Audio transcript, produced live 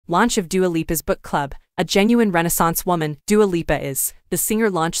Launch of Dua Lipa's book club. A genuine Renaissance woman, Dua Lipa is. The singer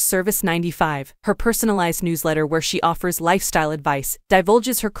launched Service 95, her personalized newsletter where she offers lifestyle advice,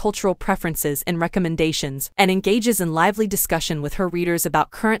 divulges her cultural preferences and recommendations, and engages in lively discussion with her readers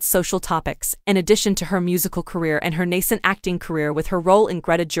about current social topics. In addition to her musical career and her nascent acting career with her role in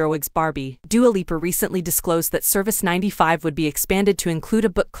Greta Gerwig's Barbie, Dua Lipa recently disclosed that Service 95 would be expanded to include a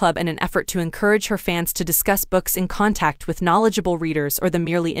book club in an effort to encourage her fans to discuss books in contact with knowledgeable readers or the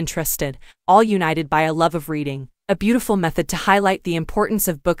merely interested, all united by a love of reading. A beautiful method to highlight the importance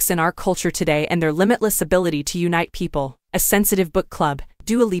of books in our culture today and their limitless ability to unite people. A sensitive book club.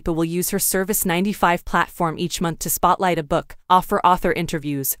 Dua Lipa will use her Service 95 platform each month to spotlight a book, offer author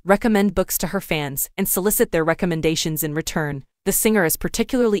interviews, recommend books to her fans, and solicit their recommendations in return. The singer is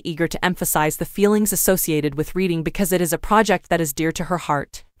particularly eager to emphasize the feelings associated with reading because it is a project that is dear to her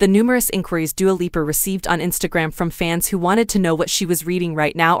heart. The numerous inquiries Dua Lipa received on Instagram from fans who wanted to know what she was reading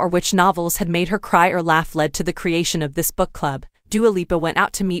right now or which novels had made her cry or laugh led to the creation of this book club. Dua Lipa went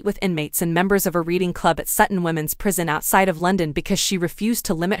out to meet with inmates and members of a reading club at Sutton Women's Prison outside of London because she refused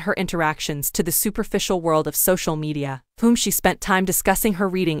to limit her interactions to the superficial world of social media, whom she spent time discussing her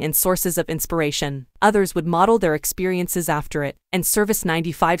reading and sources of inspiration. Others would model their experiences after it, and Service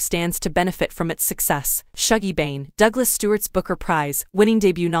 95 stands to benefit from its success. Shuggie Bain, Douglas Stewart's Booker Prize-winning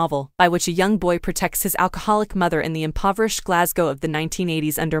debut novel, by which a young boy protects his alcoholic mother in the impoverished Glasgow of the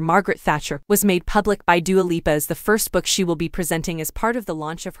 1980s under Margaret Thatcher, was made public by Dua Lipa as the first book she will be presenting as part of the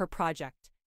launch of her project.